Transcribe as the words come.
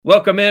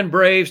Welcome in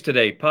Braves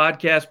Today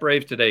podcast,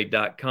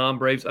 bravestoday.com,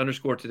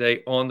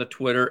 Braves_today on the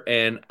Twitter.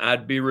 And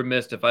I'd be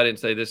remiss if I didn't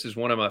say this is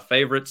one of my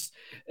favorites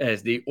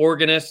as the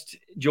organist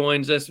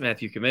joins us.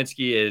 Matthew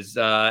Kaminski is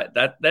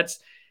that's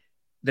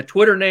the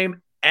Twitter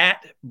name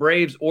at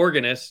Braves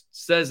Organist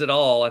says it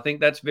all. I think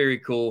that's very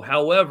cool.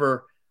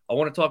 However, I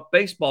want to talk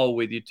baseball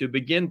with you to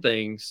begin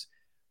things.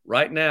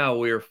 Right now,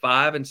 we are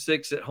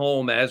 5-6 at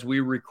home as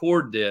we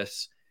record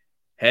this.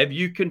 Have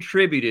you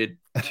contributed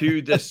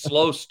to this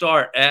slow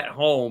start at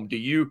home?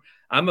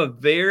 I'm a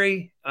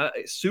very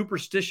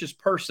superstitious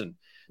person.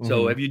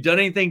 So have you done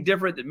anything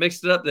different that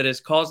mixed it up that has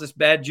caused this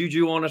bad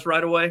juju on us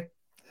right away?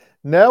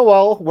 No,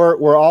 well,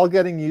 we're all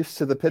getting used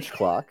to the pitch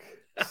clock.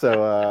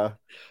 So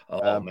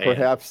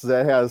perhaps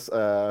that has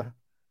gotten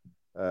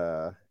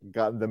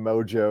the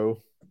mojo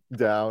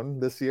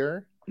down this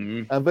year.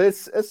 But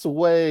it's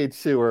way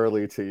too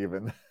early to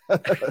even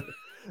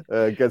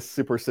get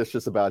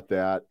superstitious about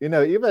that.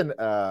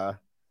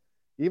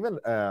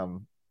 Even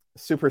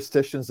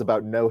superstitions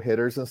about no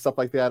hitters and stuff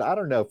like that. I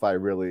don't know if I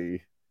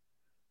really.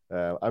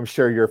 I'm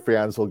sure your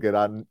fans will get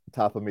on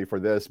top of me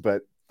for this,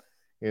 but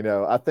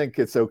I think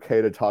it's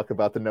okay to talk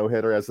about the no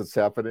hitter as it's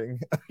happening.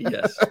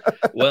 Yes.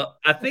 Well,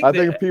 I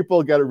think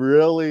people get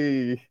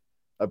really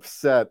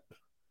upset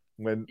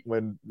when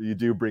you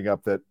do bring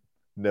up that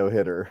no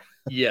hitter.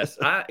 Yes,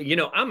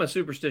 I'm a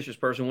superstitious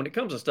person when it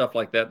comes to stuff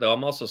like that, though.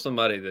 I'm also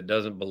somebody that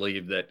doesn't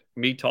believe that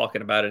me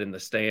talking about it in the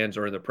stands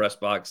or in the press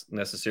box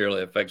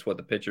necessarily affects what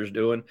the pitcher's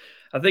doing.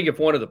 I think if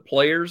one of the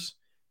players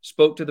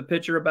spoke to the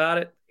pitcher about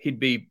it, he'd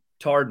be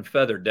tarred and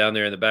feathered down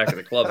there in the back of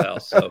the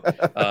clubhouse. So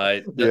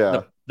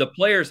the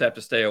players have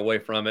to stay away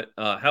from it.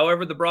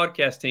 However, the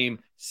broadcast team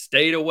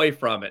stayed away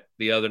from it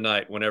the other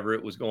night whenever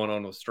it was going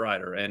on with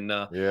Strider. And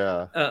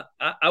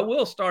I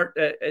will start.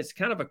 It's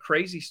kind of a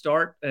crazy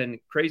start and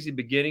crazy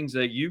beginnings.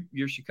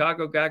 Your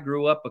Chicago guy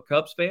grew up a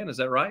Cubs fan. Is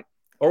that right?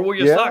 Or were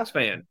you a Sox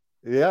fan?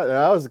 Yeah,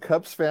 I was a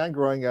Cubs fan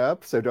growing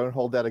up, so don't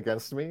hold that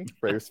against me,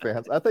 Braves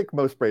fans. I think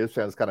most Braves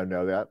fans kind of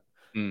know that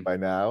by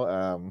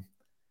now.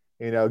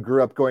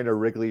 Grew up going to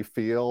Wrigley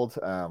Field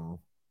and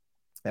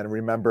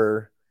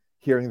remember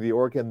hearing the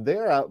organ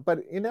there. But,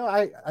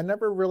 I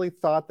never really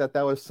thought that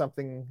was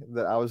something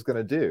that I was going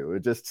to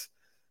do.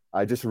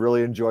 I just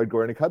really enjoyed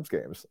going to Cubs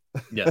games.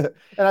 Yeah.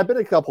 And I've been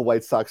to a couple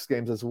White Sox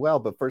games as well,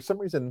 but for some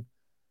reason,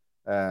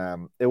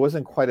 it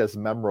wasn't quite as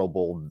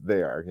memorable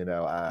there.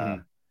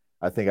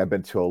 I think I've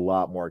been to a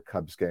lot more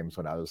Cubs games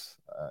when I was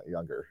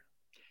younger.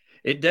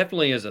 It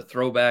definitely is a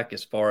throwback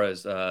as far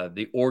as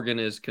the organ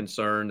is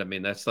concerned. I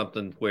mean, that's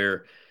something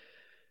where,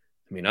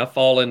 I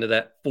fall into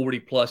that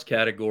 40-plus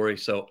category.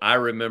 So I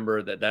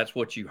remember that's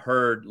what you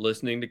heard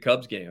listening to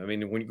Cubs game. I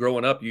mean, when you're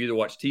growing up, you either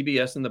watch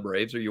TBS and the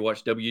Braves or you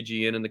watch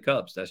WGN and the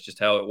Cubs. That's just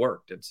how it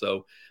worked. And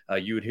so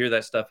you would hear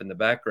that stuff in the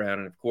background.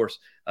 And, of course,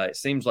 it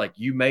seems like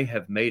you may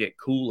have made it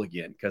cool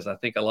again because I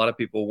think a lot of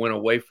people went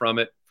away from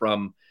it,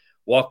 from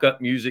walk-up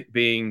music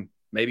being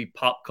maybe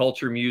pop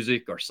culture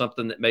music or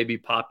something that may be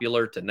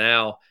popular, to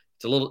now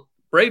it's a little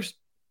Braves.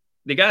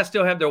 The guys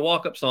still have their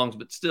walk-up songs,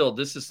 but still,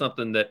 this is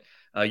something that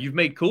you've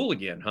made cool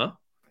again, huh?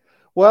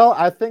 Well,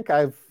 I think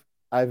I've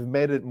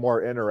made it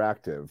more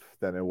interactive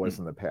than it was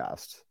in the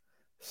past.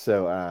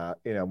 So,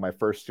 my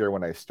first year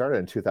when I started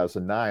in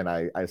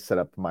 2009, I set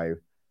up my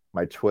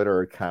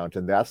Twitter account,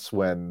 and that's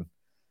when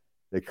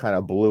it kind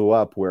of blew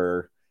up,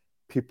 where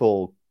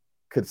people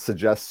could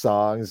suggest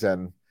songs.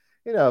 And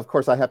of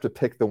course, I have to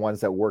pick the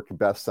ones that work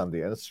best on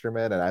the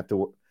instrument, and I have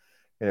to,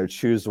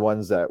 choose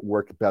ones that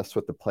work best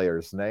with the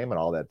player's name and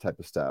all that type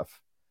of stuff.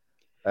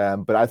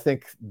 But I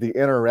think the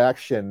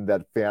interaction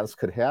that fans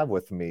could have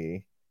with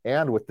me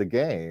and with the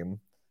game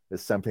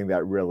is something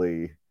that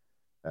really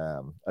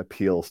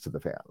appeals to the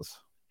fans.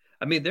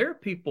 I mean, there are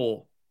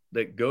people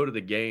that go to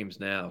the games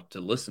now to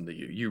listen to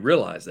you. You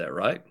realize that,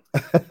 right?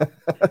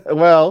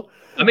 Well,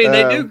 I mean,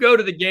 they do go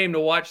to the game to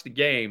watch the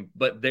game,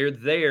 but they're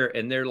there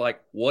and they're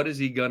like, what is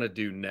he going to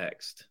do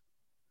next?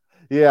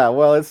 Yeah,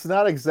 well, it's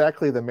not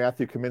exactly the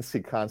Matthew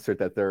Kaminski concert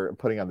that they're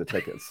putting on the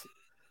tickets.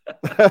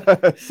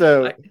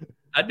 So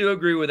I do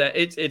agree with that.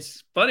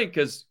 It's funny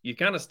because you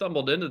kind of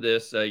stumbled into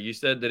this. You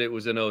said that it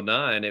was in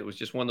 2009. It was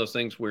just one of those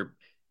things where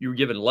you were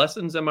given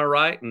lessons. Am I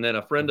right? And then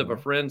a friend of a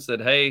friend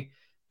said, hey,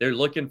 they're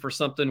looking for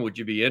something. Would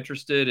you be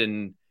interested?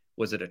 And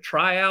was it a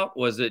tryout?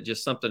 Was it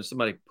just something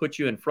somebody put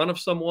you in front of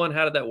someone?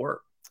 How did that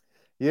work?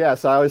 Yeah,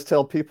 so I always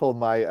tell people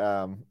my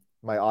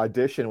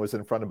audition was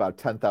in front of about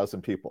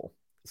 10,000 people.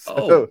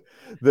 So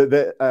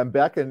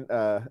back in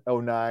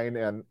 2009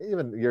 and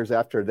even years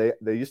after,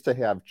 they used to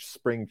have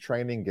spring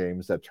training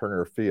games at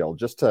Turner Field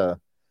just to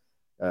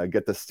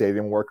get the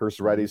stadium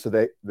workers ready. So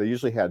they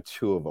usually had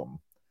two of them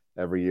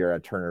every year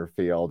at Turner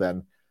Field,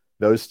 and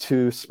those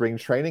two spring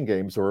training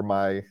games were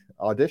my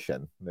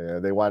audition.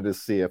 They wanted to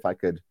see if I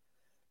could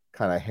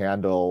kind of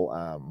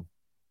handle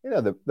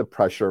the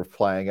pressure of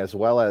playing, as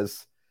well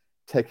as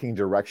taking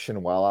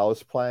direction while I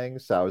was playing.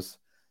 So I was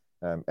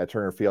at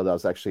Turner Field. I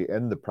was actually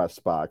in the press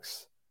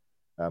box,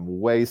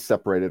 way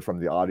separated from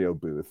the audio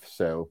booth.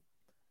 So,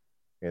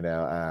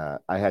 I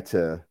had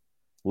to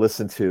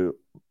listen to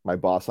my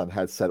boss on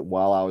headset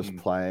while I was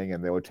playing,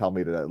 and they would tell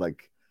me to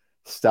like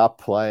stop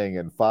playing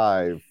in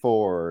 5,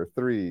 4,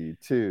 3,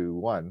 2,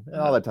 1, and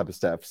all that type of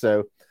stuff.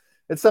 So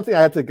it's something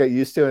I have to get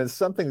used to, and it's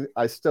something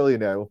I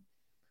still,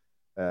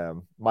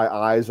 my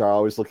eyes are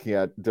always looking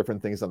at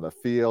different things on the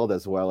field,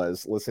 as well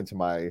as listening to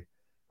my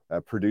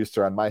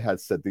producer on my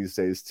headset these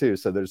days too.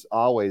 So there's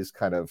always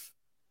kind of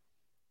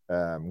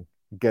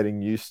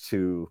getting used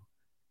to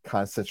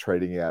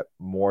concentrating at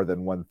more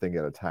than one thing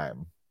at a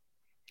time.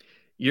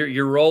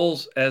 Your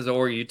roles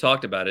or you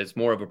talked about it, it's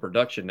more of a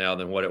production now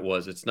than what it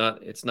was. It's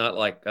not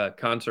like a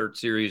concert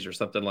series or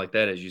something like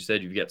that. As you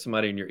said, you've got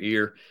somebody in your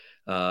ear.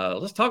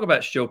 Let's talk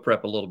about show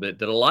prep a little bit.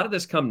 Did a lot of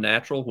this come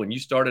natural when you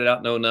started out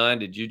in 2009?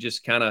 Did you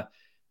just kind of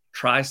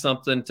try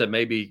something to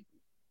maybe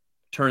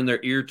turn their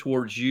ear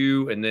towards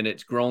you, and then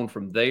it's grown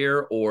from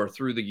there? Or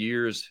through the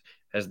years,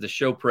 has the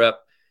show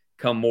prep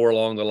come more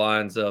along the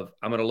lines of,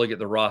 I'm going to look at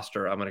the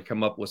roster, I'm going to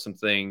come up with some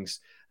things?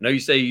 I know you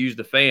say you use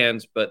the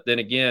fans, but then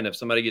again, if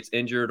somebody gets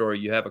injured or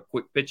you have a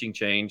quick pitching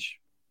change,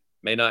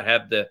 may not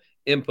have the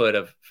input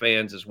of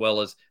fans as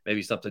well as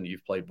maybe something that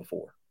you've played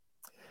before.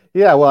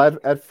 Yeah, well,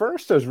 at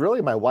first it was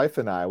really my wife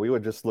and I. We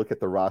would just look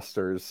at the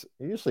rosters,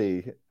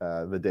 usually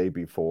the day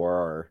before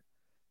or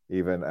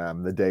even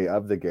the day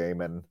of the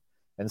game,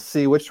 and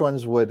see which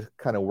ones would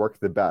kind of work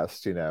the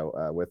best,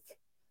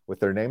 with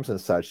their names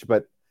and such.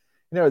 But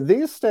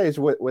these days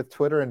with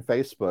Twitter and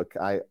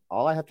Facebook,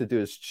 all I have to do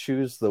is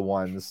choose the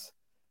ones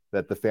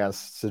that the fans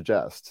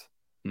suggest,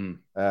 and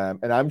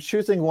I'm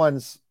choosing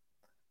ones.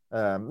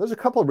 There's a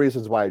couple of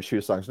reasons why I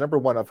choose songs. Number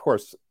one, of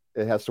course,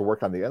 it has to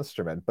work on the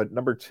instrument. But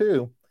number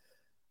two,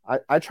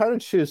 I try to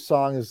choose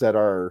songs that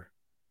are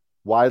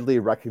widely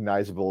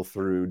recognizable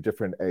through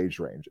different age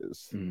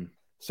ranges.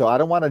 So I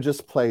don't want to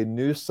just play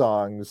new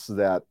songs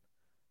that,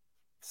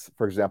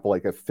 for example,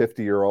 like a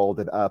 50-year-old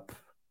and up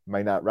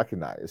may not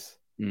recognize.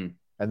 And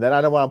then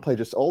I don't want to play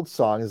just old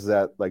songs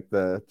that like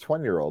the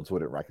 20-year-olds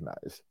wouldn't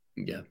recognize.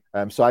 Yeah.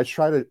 So I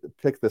try to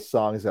pick the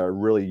songs that are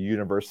really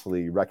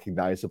universally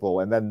recognizable.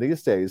 And then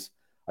these days,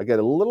 I get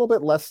a little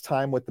bit less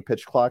time with the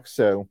pitch clock,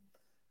 so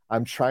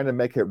I'm trying to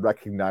make it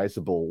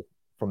recognizable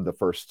from the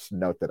first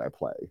note that I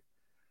play.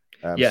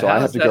 So I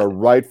have to go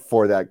right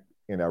for that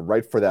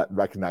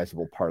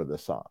recognizable part of the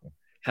song.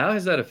 How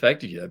has that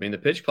affected you? I mean, the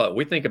pitch clock,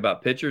 we think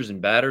about pitchers and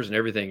batters and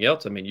everything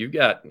else. I mean, you've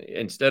got,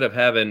 instead of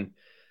having,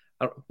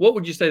 what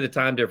would you say the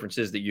time difference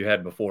is that you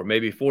had before?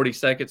 Maybe 40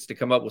 seconds to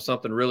come up with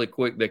something really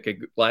quick that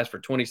could last for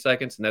 20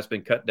 seconds. And that's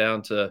been cut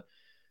down to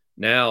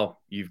now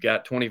you've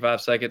got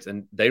 25 seconds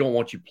and they don't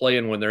want you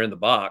playing when they're in the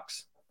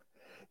box.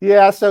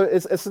 Yeah. So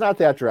it's not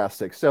that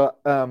drastic. So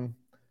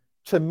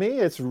to me,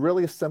 it's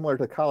really similar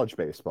to college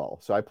baseball.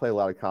 So I play a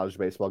lot of college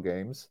baseball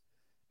games,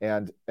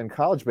 and in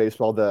college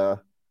baseball, the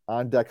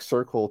on deck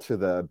circle to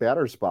the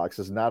batter's box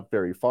is not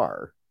very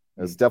far.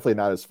 It's definitely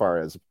not as far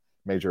as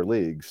major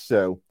leagues.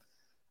 So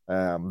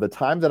the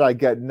time that I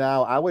get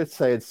now, I would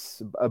say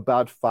it's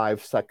about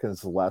 5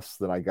 seconds less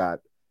than I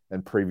got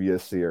in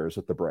previous years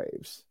with the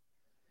Braves.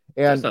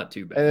 And that's not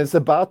too bad. And it's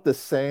about the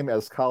same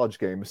as college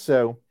games.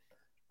 So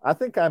I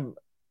think I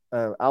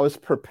was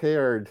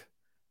prepared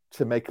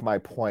to make my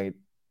point.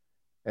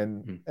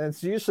 And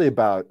it's usually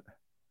about,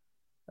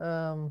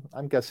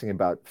 I'm guessing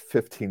about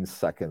 15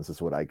 seconds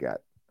is what I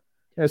get.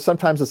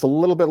 Sometimes it's a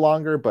little bit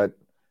longer, but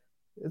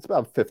it's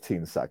about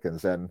 15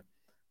 seconds. And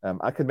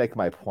I could make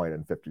my point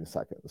in 15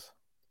 seconds.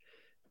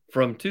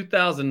 From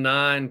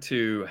 2009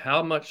 to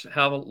how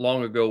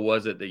long ago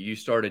was it that you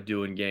started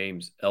doing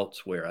games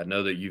elsewhere? I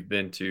know that you've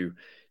been to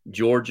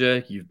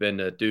Georgia, you've been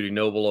to Dudy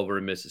Noble over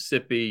in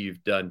Mississippi,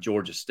 you've done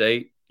Georgia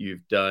State,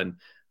 you've done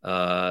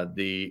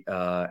the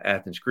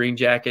Athens Green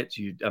Jackets,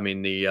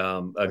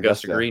 the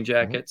Augusta Green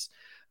Jackets.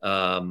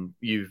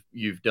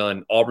 You've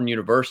done Auburn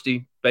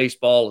University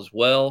baseball as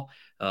well.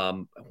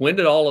 When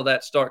did all of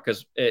that start?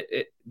 Because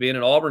being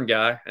an Auburn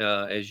guy,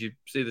 as you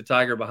see the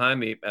Tiger behind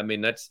me, I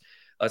mean, that's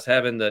us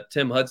having the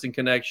Tim Hudson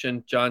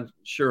connection. John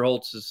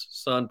Schuerholz's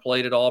son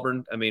played at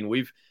Auburn. I mean,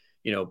 we've,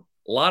 a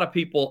lot of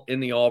people in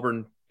the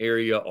Auburn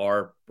area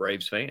are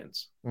Braves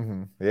fans.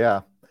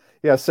 Yeah.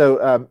 Yeah.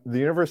 So the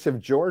University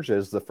of Georgia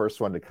is the first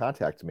one to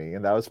contact me.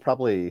 And that was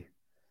probably,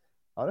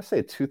 I want to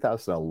say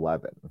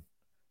 2011.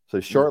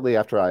 So shortly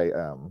after I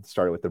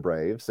started with the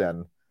Braves,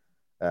 and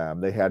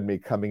they had me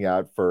coming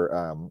out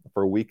for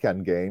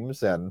weekend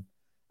games, and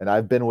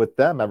I've been with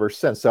them ever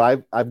since. So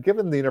I've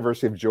given the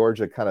University of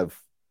Georgia kind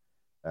of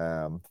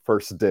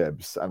first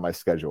dibs on my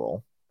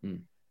schedule.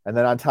 And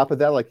then on top of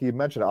that, like you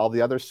mentioned, all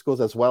the other schools,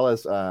 as well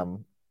as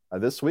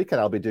this weekend,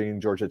 I'll be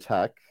doing Georgia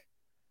Tech,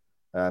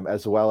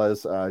 as well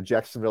as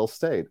Jacksonville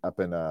State up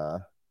in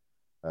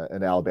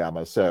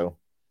Alabama. So,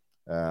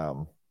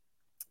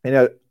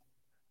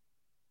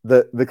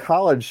 the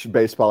college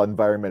baseball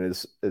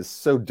environment is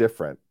so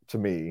different to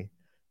me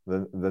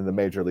than the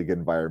major league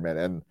environment,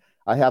 and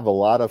I have a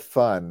lot of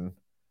fun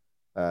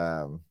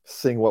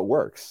seeing what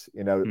works.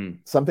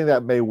 Something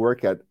that may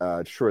work at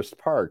Truist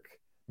Park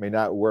may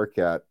not work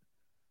at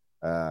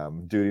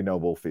Dudy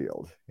Noble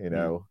Field.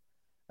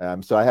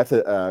 So I have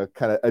to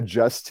kind of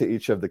adjust to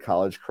each of the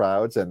college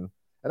crowds, and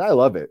I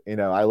love it.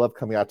 I love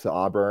coming out to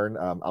Auburn.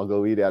 I'll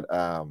go eat at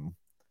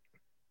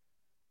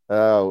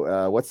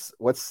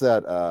what's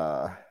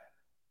that?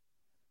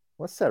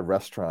 What's that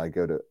restaurant I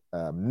go to?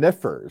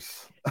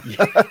 Niffers.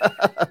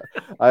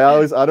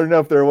 I don't know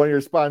if they're one of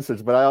your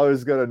sponsors, but I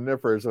always go to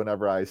Niffers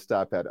whenever I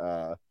stop at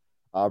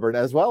Auburn,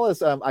 as well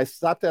as I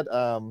stopped at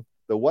the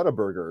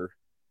Whataburger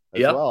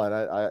as well, and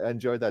I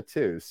enjoyed that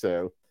too.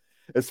 So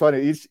it's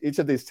funny. Each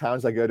of these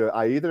towns I go to,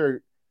 I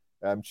either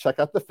check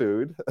out the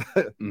food,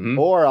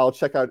 or I'll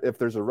check out if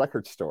there's a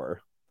record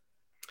store.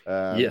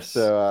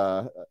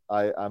 So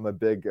I'm a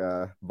big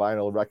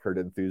vinyl record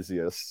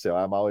enthusiast, so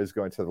I'm always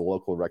going to the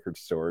local record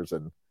stores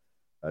and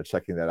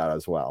checking that out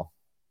as well.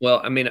 Well,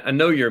 I mean, I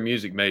know you're a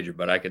music major,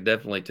 but I could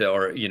definitely tell,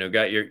 or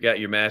got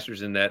your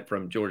master's in that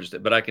from Georgia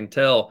State. But I can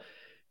tell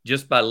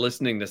just by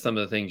listening to some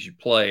of the things you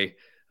play.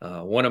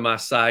 One of my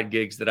side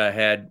gigs that I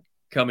had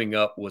coming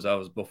up was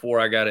before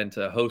I got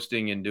into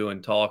hosting and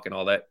doing talk and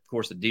all that, of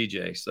course, a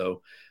DJ.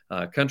 So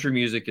country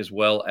music as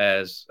well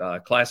as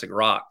classic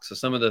rock. So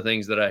some of the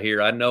things that I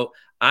hear, I know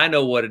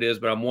what it is,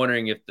 but I'm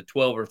wondering if the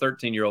 12 or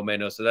 13-year-old may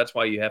know. So that's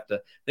why you have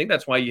to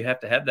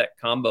have that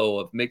combo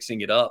of mixing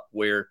it up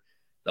where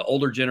the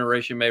older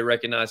generation may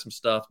recognize some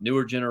stuff,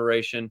 newer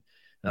generation.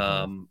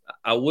 I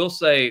will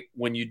say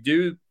when you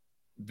do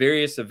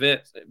various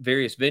events,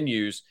 various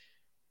venues,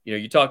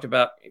 you talked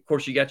about, of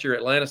course, you got your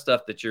Atlanta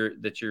stuff that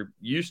you're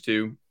used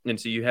to. And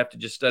so you have to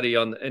just study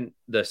on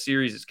the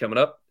series that's coming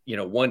up,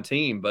 one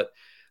team. But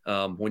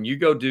when you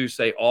go do,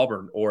 say,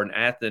 Auburn or in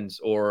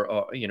Athens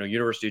or,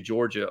 University of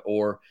Georgia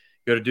or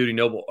go to Dudy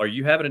Noble, are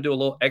you having to do a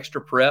little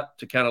extra prep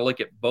to kind of look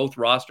at both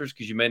rosters?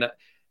 Because you may not.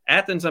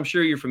 Athens, I'm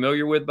sure you're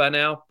familiar with by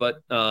now,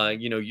 but,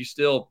 you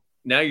still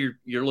now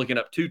you're looking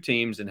up two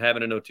teams and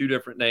having to know two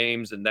different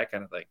names and that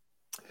kind of thing.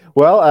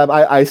 Well,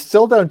 I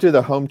still don't do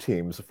the home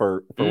teams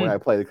for when I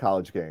play the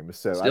college games.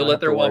 So still let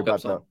their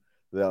walk-ups on.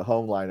 The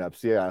home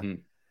lineups, yeah.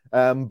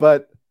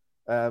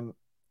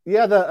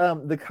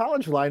 The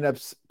college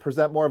lineups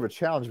present more of a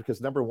challenge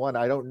because, number one,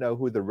 I don't know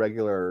who the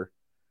regular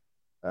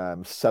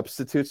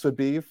substitutes would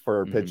be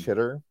for a pitch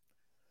hitter.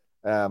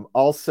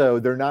 Also,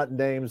 they're not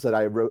names that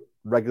I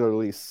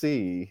regularly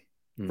see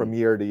from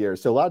year to year.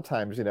 So a lot of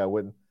times,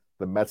 when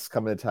the Mets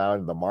come into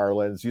town, the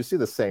Marlins, you see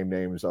the same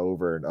names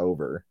over and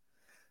over.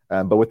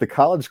 But with the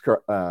college,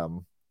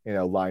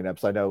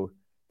 lineups, I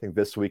think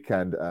this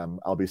weekend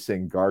I'll be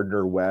seeing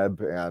Gardner Webb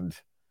and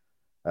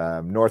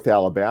North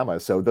Alabama.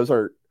 So those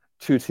are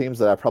two teams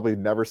that I've probably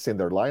never seen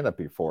their lineup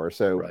before.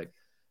 So,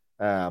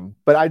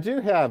 but I do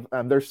have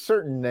there's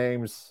certain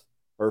names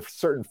or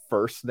certain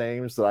first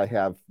names that I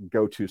have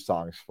go-to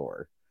songs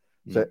for.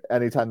 So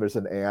anytime there's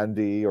an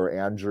Andy or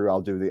Andrew,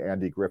 I'll do the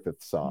Andy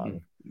Griffith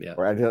song.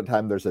 Or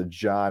anytime there's a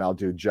John, I'll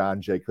do John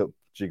Jacob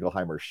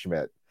Jingleheimer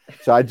Schmidt.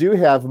 So I do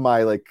have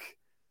my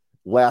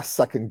last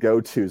second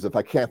go-tos if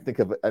I can't think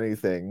of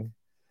anything.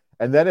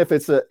 And then if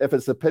it's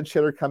a pinch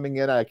hitter coming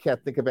in and I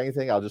can't think of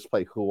anything, I'll just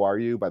play Who Are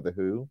You by The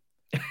Who.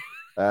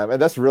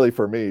 And that's really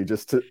for me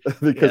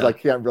because I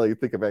can't really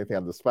think of anything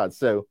on the spot.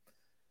 So,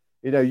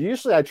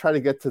 usually I try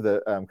to get to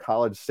the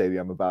college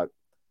stadium about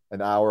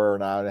an hour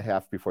and a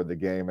half before the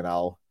game, and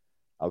I'll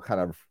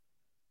kind of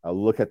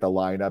look at the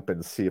lineup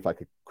and see if I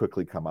could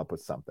quickly come up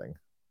with something.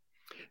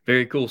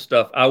 Very cool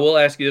stuff. I will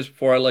ask you this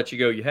before I let you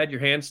go. You had your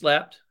hand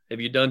slapped?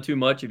 Have you done too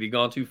much? Have you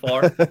gone too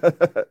far?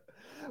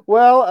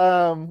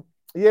 Well,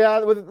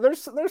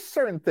 there's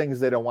certain things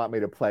they don't want me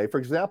to play. For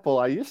example,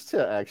 I used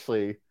to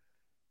actually,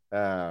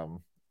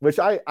 which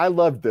I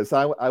love this.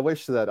 I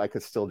wish that I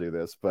could still do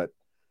this, but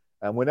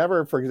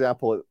whenever, for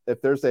example,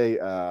 if there's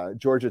a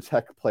Georgia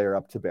Tech player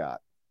up to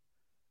bat,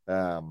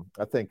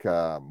 I think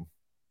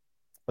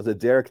was it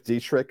Derek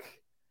Dietrich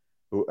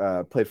who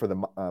played for the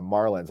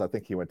Marlins? I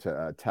think he went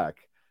to Tech.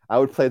 I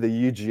would play the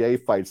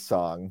UGA fight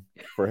song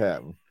for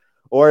him.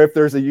 Or if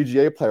there's a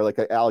UGA player like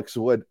Alex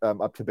Wood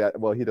up to bat,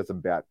 well, he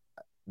doesn't bat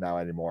now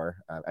anymore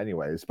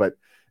anyways. But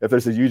if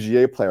there's a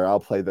UGA player, I'll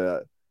play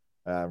the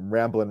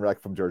Ramblin'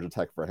 Wreck from Georgia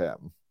Tech for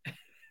him.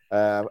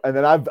 And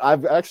then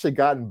I've actually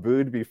gotten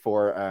booed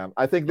before.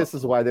 I think this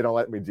is why they don't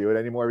let me do it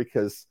anymore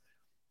because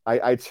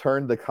I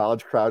turned the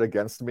college crowd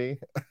against me.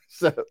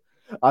 So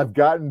I've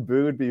gotten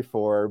booed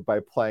before by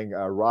playing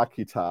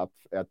Rocky Top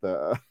at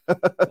the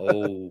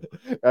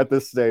at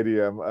the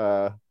stadium,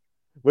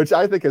 which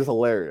I think is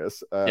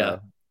hilarious.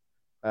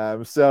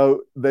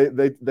 So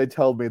they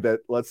told me that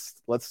let's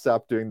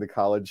stop doing the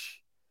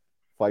college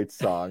fight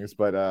songs,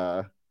 but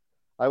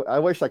I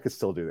wish I could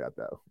still do that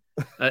though.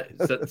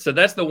 So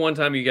that's the one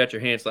time you got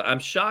your hands slapped. I'm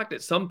shocked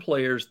at some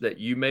players that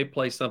you may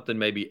play something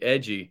maybe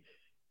edgy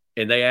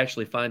and they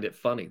actually find it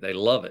funny. They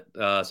love it.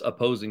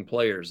 Opposing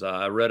players.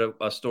 I read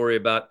a story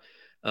about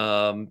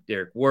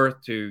Derek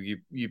Worth who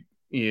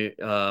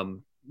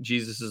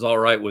Jesus is all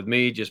right with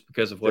me just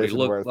because of what Jason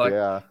he looked like.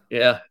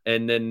 Yeah.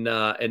 And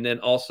then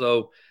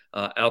also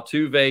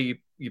Altuve,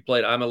 you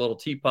played I'm a Little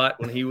Teapot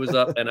when he was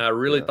up, and I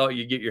really thought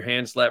you'd get your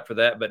hand slapped for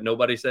that, but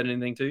nobody said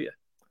anything to you.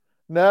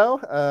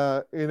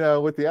 No,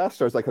 with the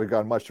Astros, I could have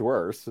gone much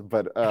worse.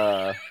 But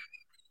no,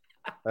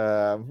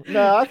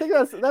 I think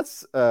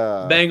that's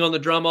Bang on the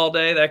drum all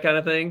day, that kind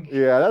of thing.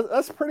 yeah,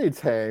 that's pretty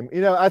tame.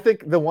 I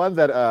think the one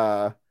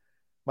that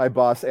my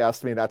boss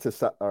asked me not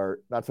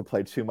to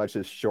play too much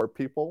is short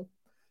people.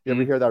 You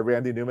ever hear that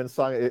Randy Newman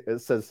song? It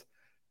says,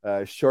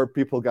 "Short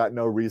people got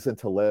no reason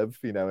to live,"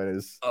 and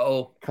is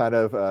kind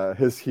of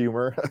his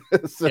humor.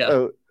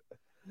 So,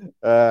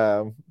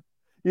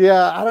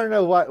 yeah, I don't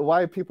know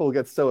why people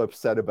get so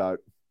upset about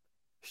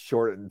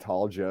short and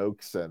tall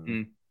jokes,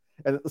 and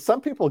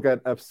some people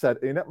get upset.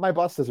 My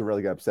boss doesn't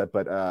really get upset,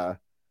 but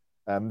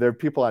there are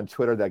people on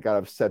Twitter that got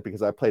upset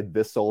because I played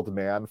This Old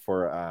Man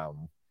for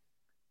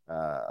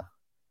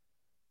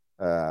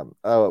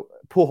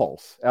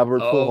Pujols,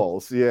 Albert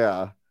Pujols.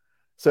 Yeah.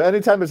 So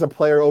anytime there's a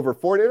player over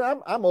 40,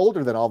 and I'm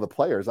older than all the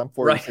players. I'm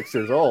 46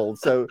 years old.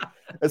 So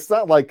it's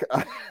not like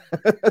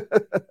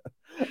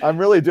I'm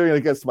really doing it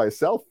against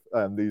myself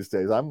these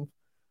days. I'm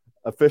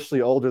officially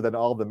older than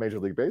all the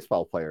Major League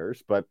Baseball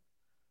players. But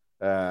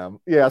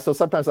yeah, so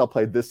sometimes I'll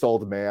play This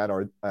Old Man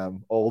or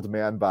Old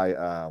Man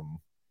by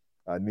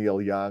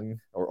Neil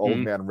Young or Old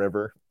Man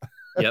River.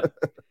 Yep.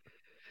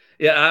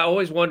 Yeah, I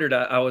always wondered.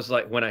 I was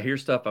like, when I hear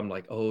stuff, I'm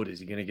like, oh, is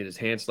he going to get his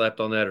hand slapped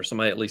on that, or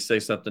somebody at least say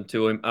something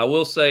to him? I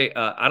will say,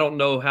 I don't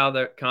know how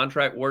that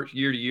contract works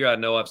year to year. I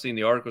know I've seen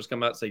the articles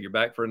come out and say you're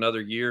back for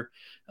another year.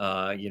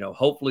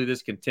 Hopefully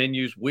this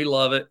continues. We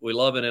love it. We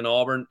love it in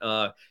Auburn.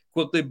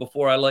 Quickly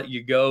before I let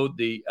you go,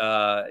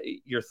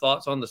 your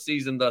thoughts on the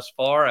season thus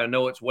far. I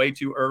know it's way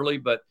too early,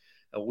 but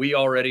we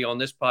already on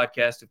this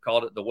podcast have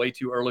called it the way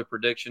too early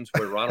predictions,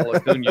 where Ronald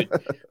Acuna,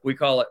 we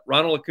call it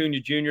Ronald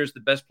Acuna Jr. is the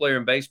best player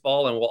in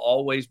baseball and will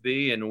always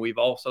be. And we've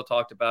also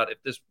talked about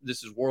if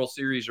this is World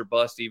Series or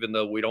bust, even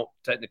though we don't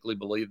technically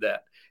believe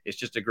that. It's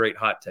just a great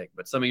hot take.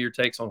 But some of your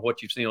takes on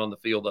what you've seen on the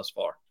field thus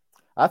far.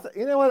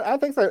 You know what? I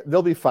think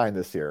they'll be fine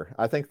this year.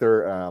 I think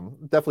they're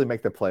definitely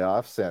make the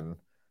playoffs and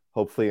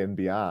hopefully and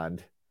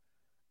beyond.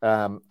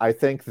 I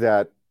think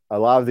that a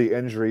lot of the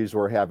injuries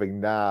we're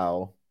having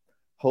now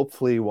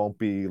hopefully won't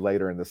be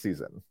later in the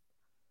season.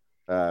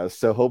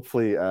 So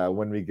hopefully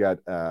when we get,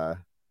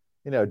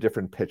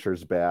 different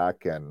pitchers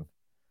back and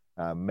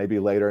maybe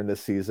later in the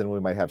season, we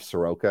might have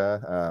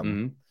Soroka.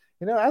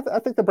 I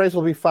think the Braves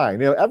will be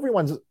fine.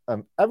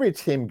 Every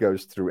team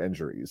goes through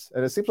injuries.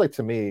 And it seems like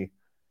to me,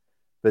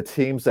 the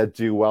teams that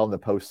do well in the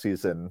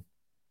postseason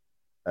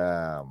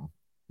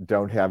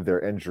don't have their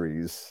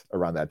injuries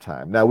around that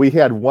time. Now, we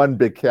had one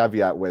big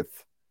caveat with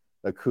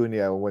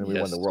Acuna when we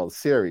won the World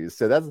Series.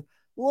 So that's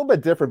a little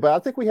bit different, but I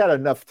think we had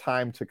enough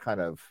time to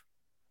kind of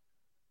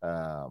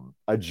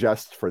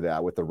adjust for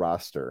that with the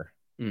roster.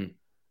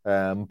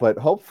 But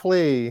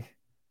hopefully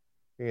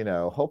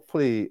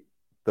the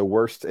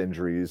worst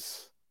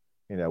injuries,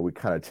 we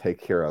kind of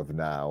take care of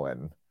now,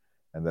 and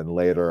then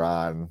later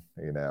on,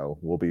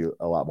 we'll be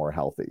a lot more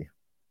healthy.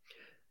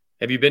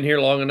 Have you been here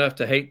long enough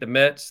to hate the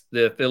Mets,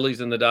 the Phillies,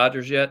 and the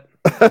Dodgers yet?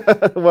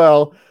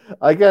 Well,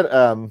 I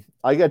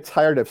get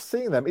tired of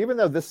seeing them, even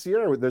though this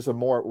year there's a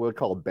more what we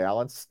call a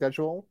balanced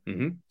schedule.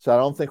 So I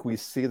don't think we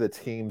see the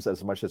teams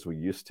as much as we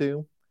used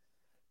to.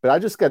 But I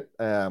just get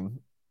I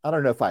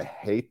don't know if I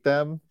hate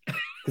them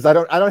because I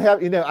don't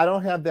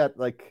have that,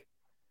 like,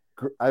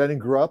 I didn't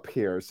grow up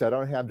here, so I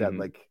don't have that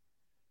like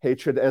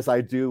hatred as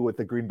I do with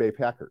the Green Bay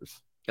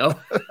Packers. Oh.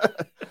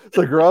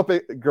 So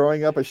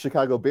growing up a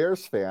Chicago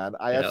Bears fan,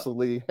 I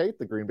absolutely hate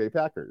the Green Bay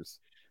Packers.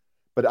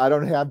 But I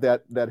don't have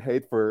that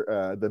hate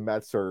for the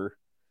Mets or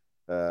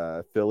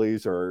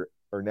Phillies or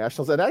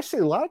Nationals. And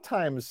actually, a lot of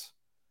times,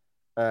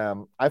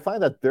 I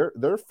find that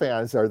their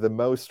fans are the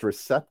most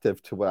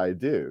receptive to what I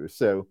do.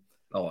 So,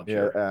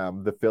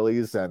 the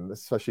Phillies and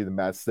especially the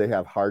Mets, they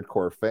have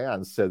hardcore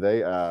fans. So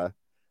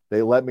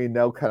they let me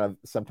know kind of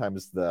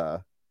sometimes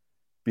the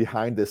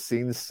behind the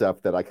scenes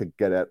stuff that I could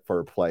get at for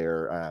a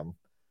player.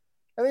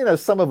 And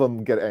some of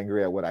them get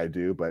angry at what I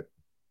do, but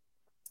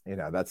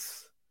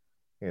that's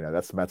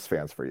Mets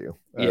fans for you.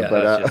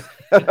 But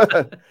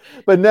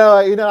no,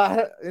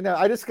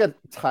 I just get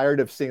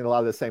tired of seeing a lot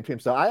of the same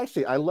teams. So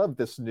I love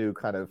this new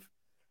kind of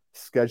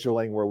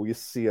scheduling where we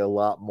see a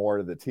lot more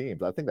of the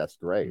teams. I think that's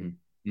great.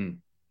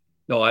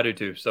 No, I do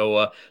too.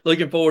 So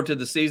looking forward to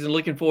the season,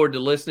 looking forward to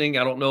listening.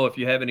 I don't know if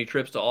you have any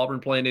trips to Auburn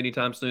planned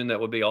anytime soon.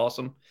 That would be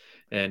awesome.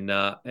 And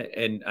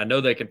I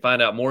know they can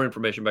find out more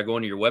information by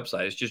going to your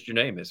website. It's just your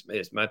name. It's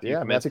Matthew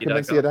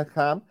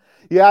MatthewKaminski.com.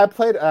 Yeah,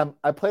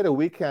 I played a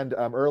weekend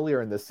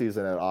earlier in this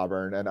season at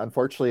Auburn, and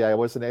unfortunately I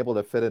wasn't able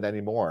to fit in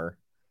anymore.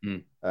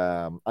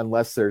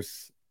 Unless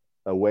there's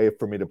a way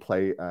for me to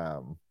play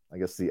I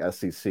guess the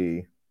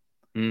SEC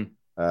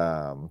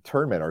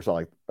tournament or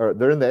something. Or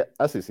they're in the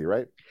SEC,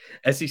 right?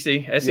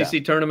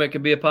 SEC tournament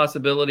could be a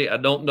possibility. I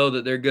don't know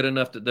that they're good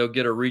enough that they'll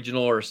get a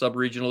regional or a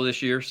sub-regional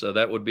this year. So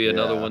that would be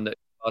another one that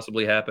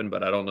possibly happen,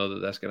 but I don't know that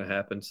that's going to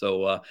happen.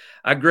 So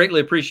I greatly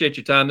appreciate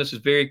your time. This is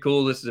very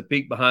cool. This is a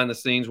peek behind the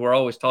scenes. We're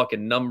always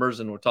talking numbers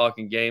and we're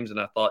talking games. And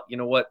I thought, you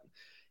know what?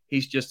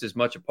 he's just as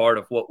much a part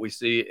of what we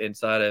see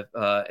inside of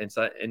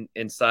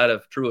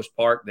Truist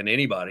Park than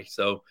anybody.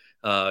 So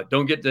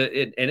don't get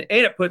to it, and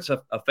it puts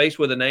a face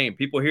with a name.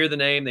 People hear the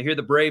name, they hear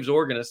the Braves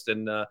organist,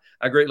 and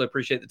I greatly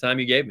appreciate the time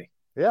you gave me.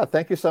 Yeah,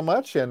 thank you so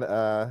much, and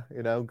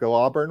go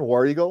Auburn,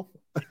 War Eagle.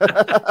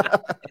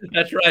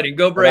 That's right, and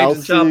go Braves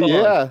and chop on.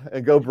 Yeah,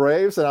 and go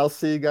Braves, and I'll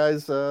see you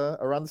guys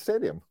around the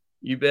stadium.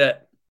 You bet.